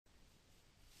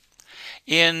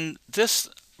In this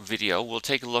video, we'll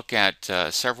take a look at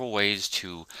several ways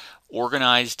to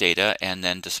organize data and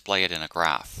then display it in a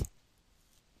graph.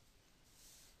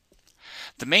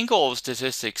 The main goal of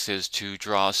statistics is to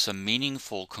draw some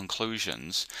meaningful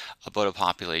conclusions about a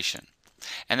population,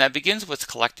 and that begins with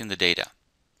collecting the data.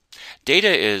 Data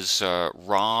is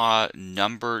raw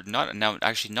number,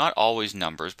 actually not always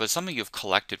numbers, but something you've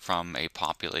collected from a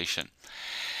population.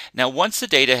 Now, once the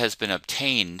data has been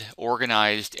obtained,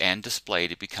 organized, and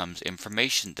displayed, it becomes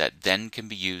information that then can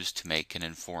be used to make an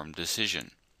informed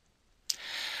decision.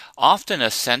 Often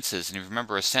a census, and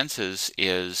remember a census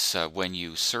is when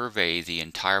you survey the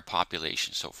entire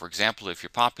population. So for example, if your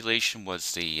population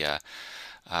was the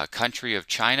country of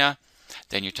China,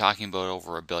 then you're talking about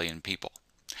over 1 billion people.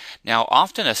 Now,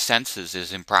 often a census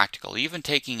is impractical. Even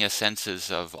taking a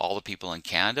census of all the people in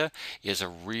Canada is a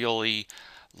really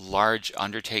large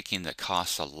undertaking that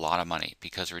costs a lot of money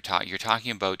because you're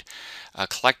talking about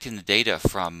collecting the data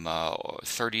from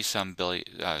 30 some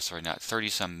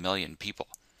million people.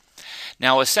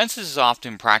 Now, a census is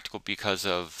often practical because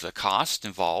of the cost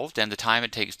involved and the time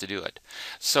it takes to do it.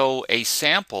 So a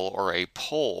sample or a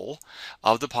poll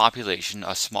of the population,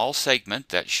 a small segment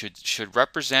that should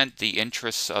represent the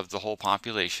interests of the whole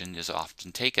population, is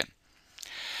often taken.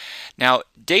 Now,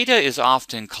 data is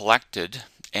often collected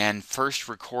and first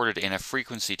recorded in a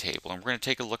frequency table, and we're going to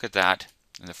take a look at that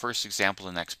in the first example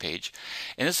on the next page.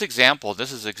 In this example,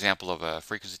 this is an example of a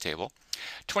frequency table.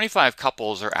 25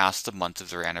 couples are asked the month of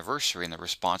their anniversary, and the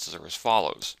responses are as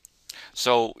follows.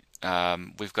 So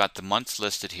we've got the months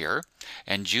listed here,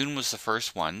 and June was the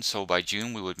first one, so by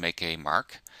June we would make a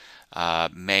mark.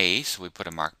 May, so we put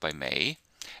a mark by May,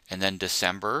 and then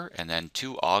December, and then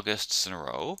 2 Augusts in a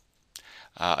row.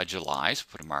 A July, so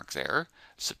put a mark there.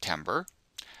 September,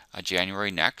 January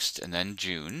next, and then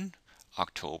June,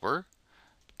 October,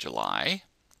 July,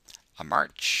 a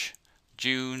March,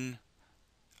 June,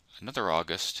 another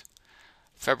August,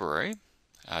 February,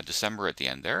 December at the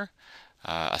end there,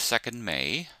 a second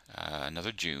May,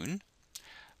 another June,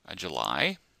 a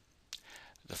July,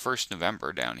 the first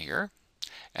November down here,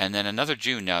 and then another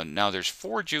June. Now there's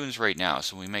 4 Junes right now,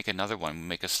 so we make another one, we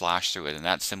make a slash through it, and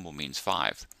that symbol means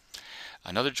 5.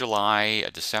 Another July,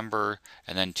 a December,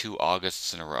 and then 2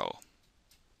 Augusts in a row.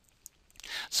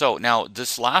 So now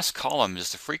this last column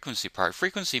is the frequency part.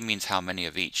 Frequency means how many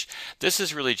of each. This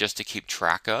is really just to keep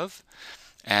track of,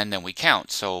 and then we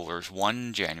count. So there's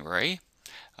 1 January,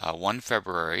 1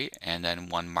 February, and then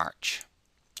 1 March.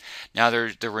 Now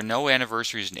there were no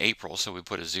anniversaries in April, so we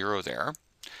put a 0 there.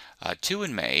 2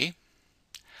 in May,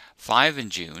 5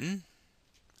 in June,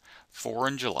 4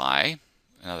 in July,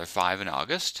 another 5 in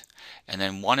August, and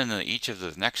then 1 in each of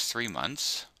the next 3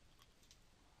 months,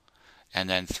 and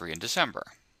then 3 in December.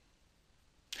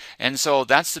 And so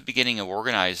that's the beginning of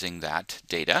organizing that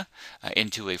data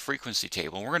into a frequency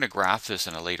table. And we're going to graph this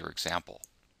in a later example.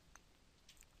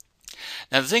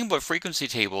 Now the thing about frequency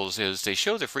tables is they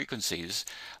show the frequencies,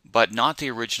 but not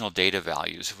the original data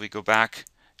values. If we go back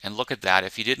and look at that,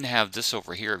 if you didn't have this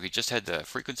over here, if you just had the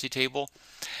frequency table,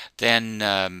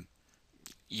 then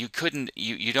you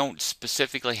don't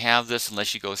specifically have this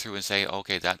unless you go through and say,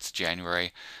 okay, that's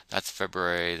January, that's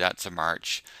February, that's a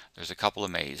March, there's a couple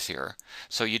of Mays here.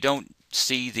 So you don't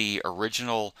see the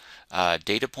original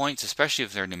data points, especially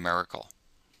if they're numerical.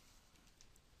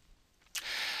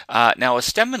 Now a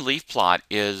stem and leaf plot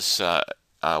is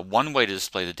one way to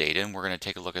display the data, and we're going to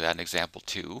take a look at that in example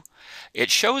 2.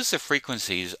 It shows the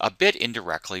frequencies a bit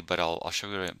indirectly, but I'll show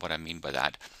you what I mean by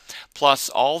that, plus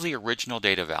all the original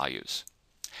data values.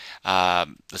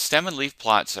 The stem and leaf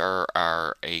plots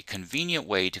are a convenient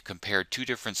way to compare 2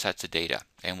 different sets of data,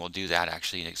 and we'll do that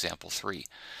actually in example 3.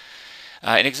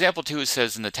 In example 2 it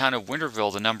says in the town of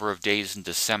Winterville the number of days in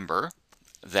December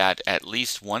that at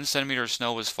least 1 centimeter of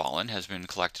snow has fallen has been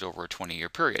collected over a 20-year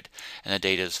period, and the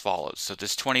data is as follows. So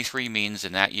this 23 means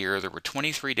in that year there were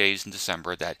 23 days in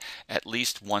December that at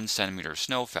least 1 centimeter of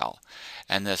snow fell,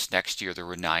 and this next year there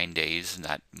were 9 days in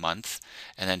that month,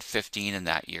 and then 15 in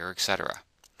that year, etc.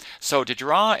 So to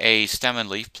draw a stem and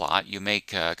leaf plot, you make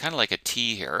kind of like a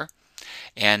T here,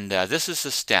 and this is the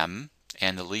stem,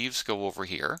 and the leaves go over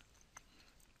here.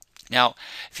 Now,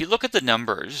 if you look at the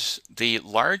numbers, the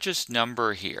largest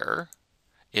number here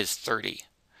is 30,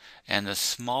 and the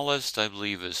smallest, I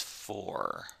believe, is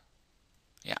 4.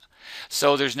 Yeah.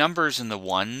 So there's numbers in the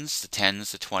 1s, the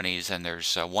 10s, the 20s, and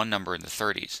there's one number in the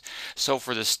 30s. So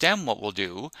for the stem, what we'll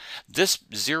do, this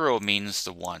 0 means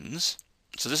the 1s.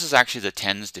 So this is actually the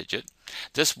tens digit.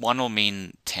 This 1 will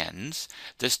mean tens,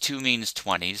 this 2 means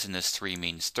 20s, and this 3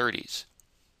 means 30s.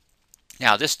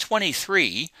 Now this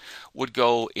 23 would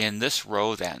go in this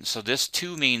row then. So this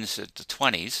 2 means the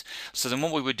 20s. So then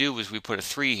what we would do is we put a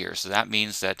 3 here. So that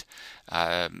means that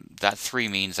that 3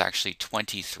 means actually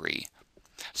 23.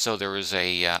 So there was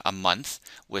a month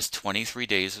with 23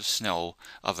 days of snow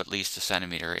of at least a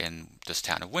centimeter in this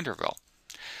town of Winterville.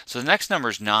 So the next number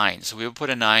is 9. So we would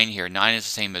put a 9 here. 9 is the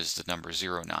same as the number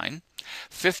 09.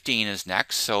 15 is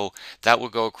next. So that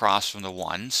would go across from the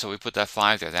 1. So we put that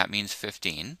 5 there. That means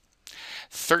 15.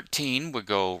 13 would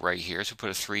go right here, so we put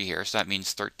a 3 here, so that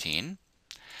means 13.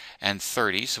 And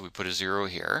 30, so we put a 0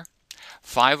 here.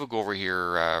 5 will go over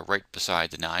here right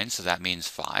beside the 9, so that means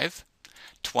 5.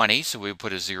 20, so we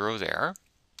put a 0 there.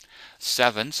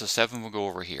 7, so 7 will go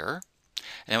over here.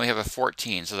 And then we have a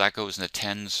 14, so that goes in the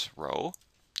tens row.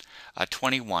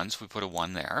 21, so we put a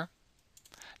 1 there.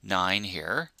 9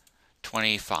 here.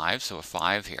 25, so a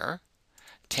 5 here.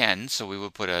 10, so we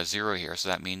would put a 0 here, so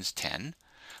that means 10.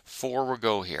 4 will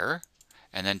go here,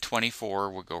 and then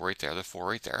 24 will go right there, the 4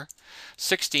 right there.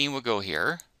 16 will go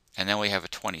here, and then we have a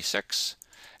 26,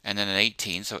 and then an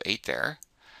 18, so 8 there.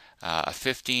 A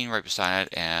 15 right beside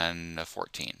it, and a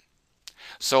 14.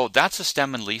 So that's a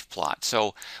stem and leaf plot.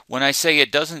 So when I say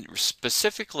it doesn't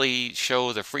specifically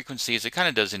show the frequencies, it kind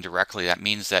of does indirectly. That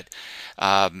means that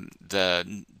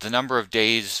the number of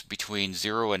days between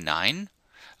 0 and 9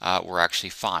 were actually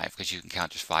 5, because you can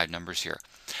count there's 5 numbers here.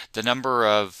 The number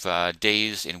of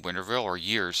days in Winterville, or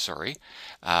years, sorry,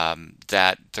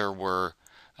 that there were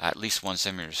at least 1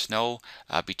 centimeter of snow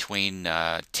between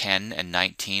 10 and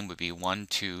 19 would be 1,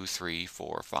 2, 3,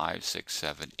 4, 5, 6,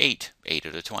 7, 8. 8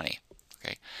 out of 20.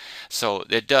 Okay, so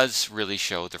it does really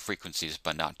show the frequencies,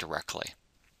 but not directly.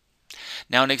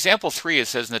 Now in example 3, it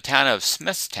says in the town of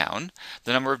Smithstown,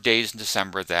 the number of days in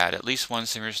December that at least 1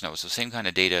 centimeter of snow, so same kind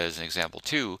of data as in example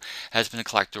 2, has been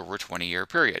collected over a 20-year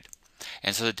period.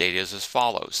 And so the data is as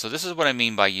follows. So this is what I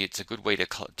mean by it's a good way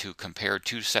to compare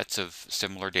two sets of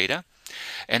similar data.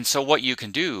 And so what you can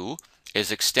do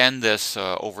is extend this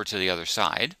over to the other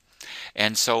side.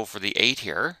 And so for the 8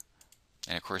 here,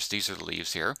 and of course these are the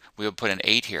leaves here, we would put an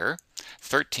 8 here,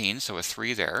 13, so a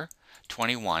 3 there,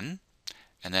 21,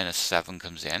 and then a 7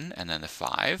 comes in, and then a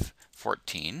 5,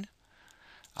 14,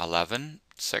 11,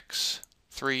 6,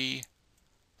 3,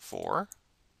 4,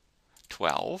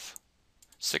 12,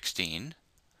 16,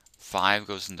 5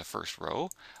 goes in the first row,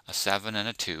 a 7 and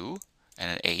a 2,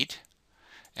 and an 8,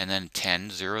 and then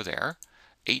 10, 0 there,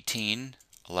 18,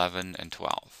 11, and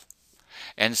 12.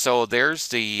 And so there's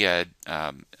the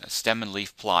stem and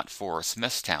leaf plot for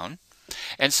Smithstown.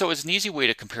 And so it's an easy way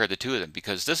to compare the two of them,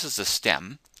 because this is the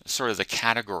stem, sort of the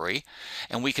category,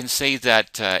 and we can say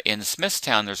that in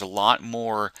Smithstown there's a lot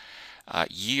more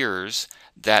years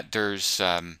that there's,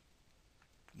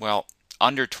 well,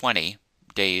 under 20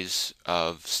 days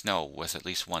of snow with at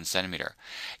least 1 centimeter.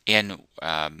 In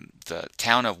the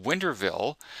town of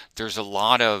Winterville, there's a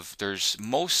lot of, it's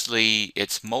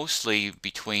mostly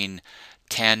between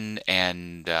 10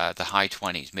 and the high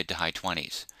 20s, mid to high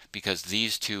 20s, because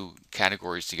these two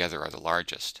categories together are the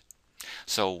largest.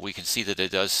 So we can see that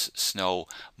it does snow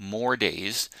more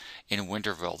days in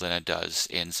Winterville than it does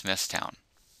in Smithstown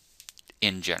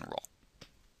in general.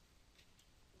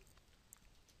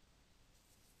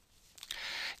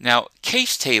 Now,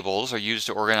 case tables are used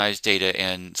to organize data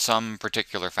in some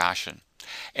particular fashion.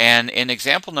 And in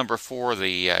example number 4,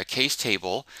 the case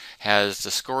table has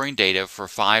the scoring data for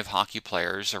 5 hockey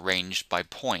players arranged by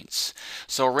points.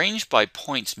 So arranged by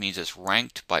points means it's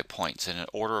ranked by points in an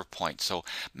order of points. So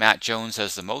Matt Jones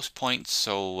has the most points,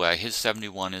 so his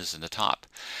 71 is in the top.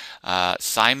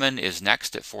 Simon is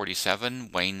next at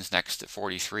 47, Wayne's next at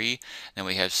 43, then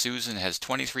we have Susan has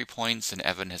 23 points, and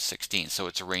Evan has 16. So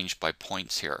it's arranged by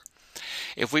points here.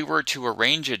 If we were to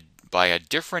arrange it by a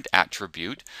different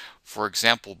attribute, for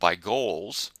example by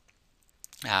goals,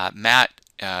 Matt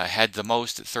had the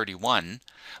most at 31,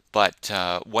 but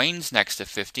Wayne's next at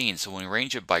 15. So when we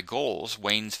arrange it by goals,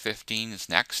 Wayne's 15 is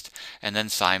next, and then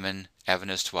Simon, Evan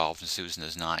is 12, and Susan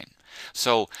is 9.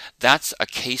 So that's a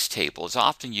case table. It's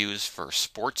often used for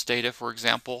sports data, for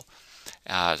example,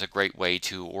 as a great way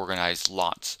to organize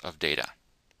lots of data.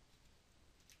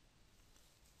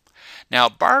 Now,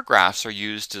 bar graphs are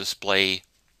used to display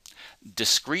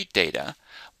discrete data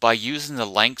by using the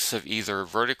lengths of either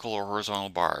vertical or horizontal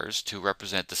bars to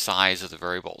represent the size of the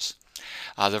variables.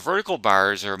 The vertical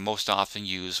bars are most often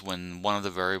used when one of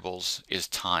the variables is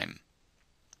time.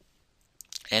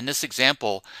 In this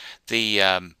example,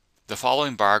 the The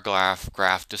following bar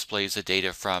graph displays the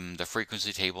data from the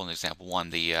frequency table in example 1,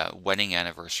 the wedding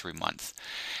anniversary month.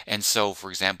 And so, for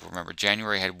example, remember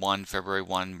January had 1, February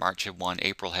 1, March had 1,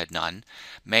 April had none,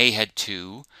 May had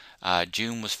 2,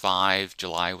 June was 5,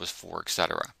 July was 4,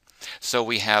 etc. So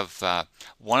we have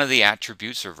one of the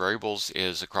attributes or variables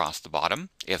is across the bottom.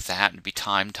 If that happened to be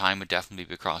time, time would definitely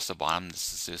be across the bottom.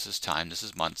 This is time, this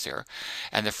is months here.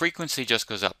 And the frequency just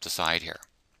goes up the side here.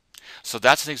 So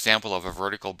that's an example of a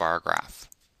vertical bar graph.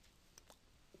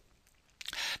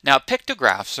 Now,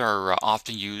 pictographs are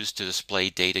often used to display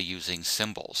data using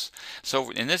symbols.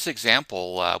 So in this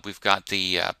example, we've got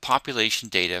the population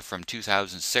data from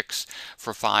 2006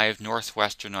 for 5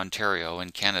 northwestern Ontario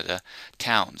and Canada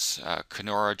towns,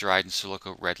 Kenora, Dryden, Sioux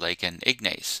Lookout, Red Lake, and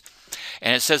Ignace.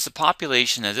 And it says the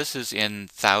population, and this is in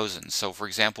thousands. So for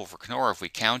example, for Kenora, if we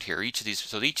count here, each of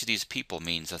these people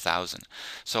means 1,000.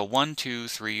 So 1, 2,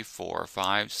 3, 4,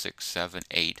 5, 6, 7,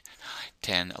 8,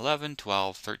 10, 11,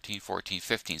 12, 13, 14,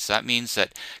 15. So that means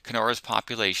that Kenora's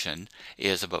population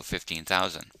is about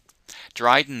 15,000.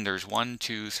 Dryden, there's 1,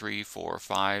 2, 3, 4,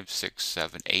 5, 6,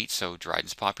 7, 8. So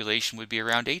Dryden's population would be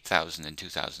around 8,000 in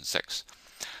 2006.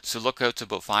 So Lookout's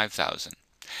about 5,000.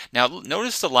 Now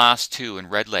notice the last two in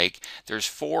Red Lake, there's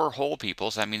 4 whole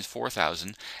people, so that means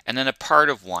 4,000, and then a part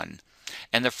of 1.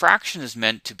 And the fraction is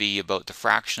meant to be about the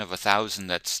fraction of 1,000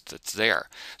 that's there.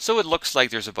 So it looks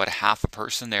like there's about half a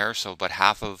person there, so about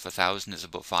half of 1,000 is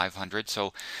about 500.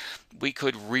 So we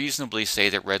could reasonably say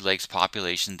that Red Lake's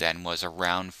population then was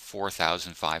around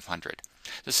 4,500.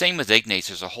 The same with Ignace,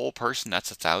 there's a whole person, that's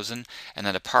 1,000, and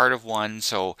then a part of 1,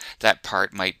 so that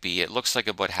part might be, it looks like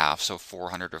about half, so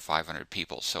 400 or 500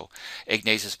 people. So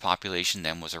Ignace's population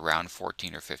then was around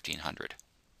 1,400 or 1,500.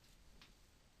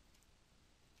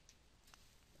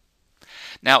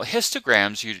 Now,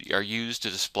 histograms are used to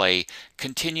display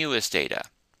continuous data.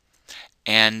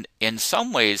 And in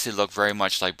some ways, they look very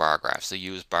much like bar graphs. They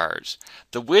use bars.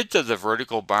 The width of the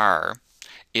vertical bar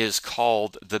is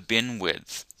called the bin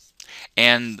width.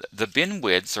 And the bin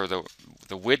widths, or the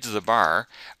width of the bar,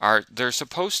 they're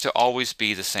supposed to always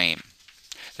be the same.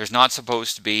 There's not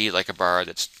supposed to be like a bar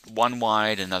that's 1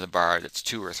 wide, another bar that's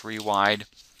 2 or 3 wide.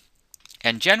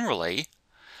 And generally,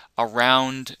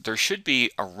 there should be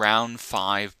around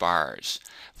 5 bars.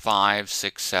 5,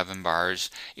 6, 7 bars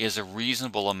is a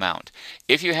reasonable amount.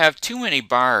 If you have too many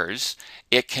bars,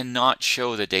 it cannot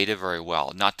show the data very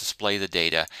well, not display the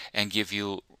data, and give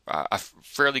you a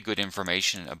fairly good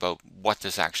information about what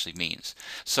this actually means.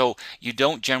 So you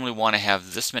don't generally want to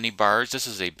have this many bars. This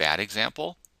is a bad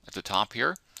example at the top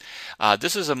here.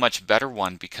 This is a much better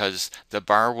one because the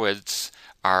bar widths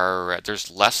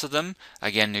there's less of them.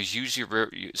 Again, there's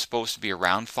usually supposed to be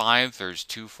around 5. There's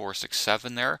 2, 4, 6,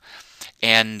 7 there.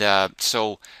 And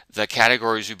so the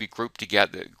categories would be grouped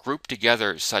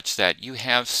together such that you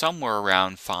have somewhere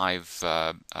around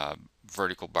 5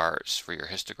 vertical bars for your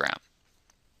histogram.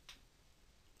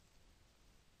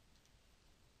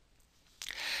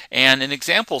 And in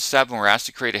example 7, we're asked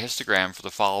to create a histogram for the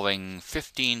following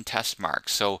 15 test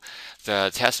marks. So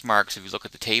the test marks, if you look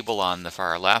at the table on the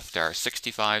far left, are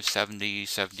 65, 70,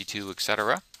 72,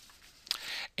 etc.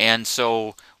 And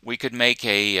so we could make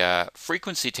a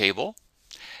frequency table.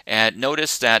 And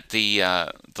notice that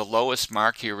the lowest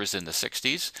mark here is in the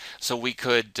 60s. So we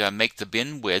could make the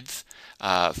bin width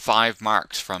 5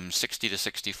 marks from 60 to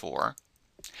 64.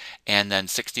 And then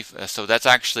 60, so that's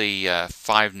actually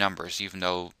 5 numbers, even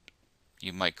though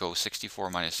you might go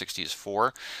 64 minus 60 is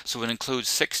 4. So it includes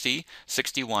 60,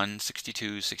 61,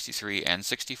 62, 63, and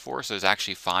 64. So there's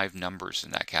actually 5 numbers in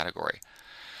that category.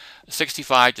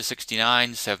 65 to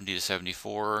 69, 70 to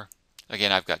 74.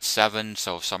 Again, I've got 7,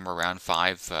 so somewhere around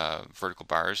 5 vertical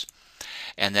bars.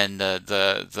 And then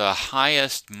the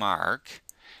highest mark,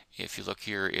 if you look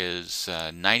here, is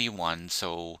 91.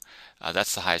 So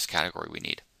that's the highest category we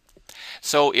need.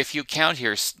 So if you count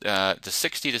here, the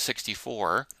 60 to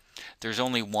 64, there's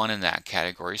only 1 in that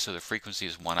category, so the frequency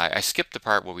is 1. I skipped the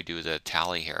part where we do the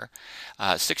tally here.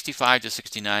 65 to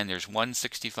 69, there's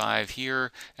 165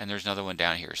 here, and there's another one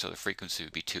down here, so the frequency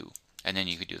would be 2. And then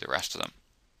you could do the rest of them.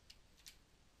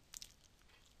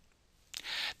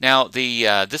 Now,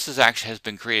 this has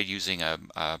been created using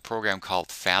a program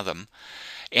called Fathom,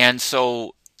 and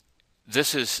so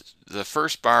this is the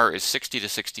first bar is 60 to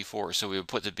 64, so we would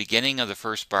put the beginning of the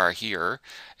first bar here,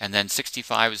 and then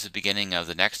 65 is the beginning of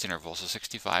the next interval, so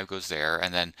 65 goes there,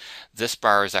 and then this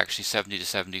bar is actually 70 to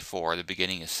 74, the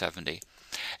beginning is 70.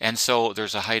 And so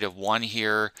there's a height of 1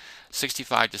 here,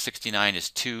 65 to 69 is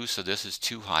 2, so this is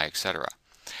too high, etc.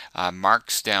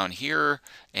 Marks down here,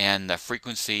 and the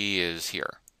frequency is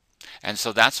here. And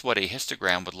so that's what a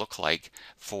histogram would look like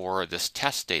for this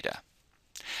test data.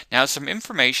 Now, some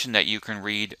information that you can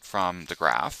read from the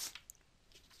graph.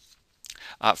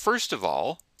 First of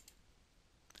all,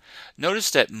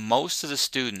 notice that most of the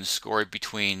students scored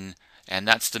between, and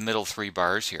that's the middle 3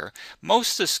 bars here,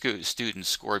 most of the students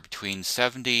scored between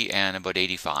 70 and about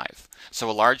 85. So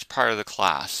a large part of the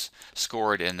class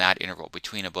scored in that interval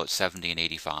between about 70 and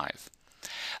 85.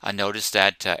 Notice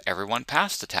that everyone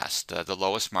passed the test. The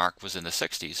lowest mark was in the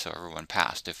 60s, so everyone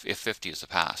passed, if 50 is a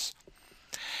pass.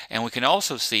 And we can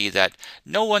also see that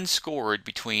no one scored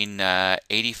between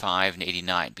 85 and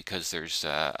 89 because there's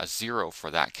a 0 for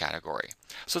that category.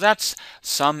 So that's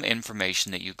some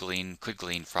information that you could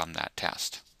glean from that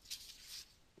test.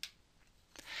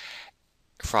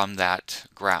 From that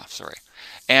graph, sorry.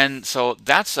 And so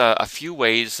that's a few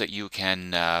ways that you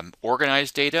can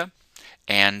organize data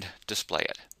and display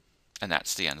it. And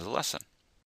that's the end of the lesson.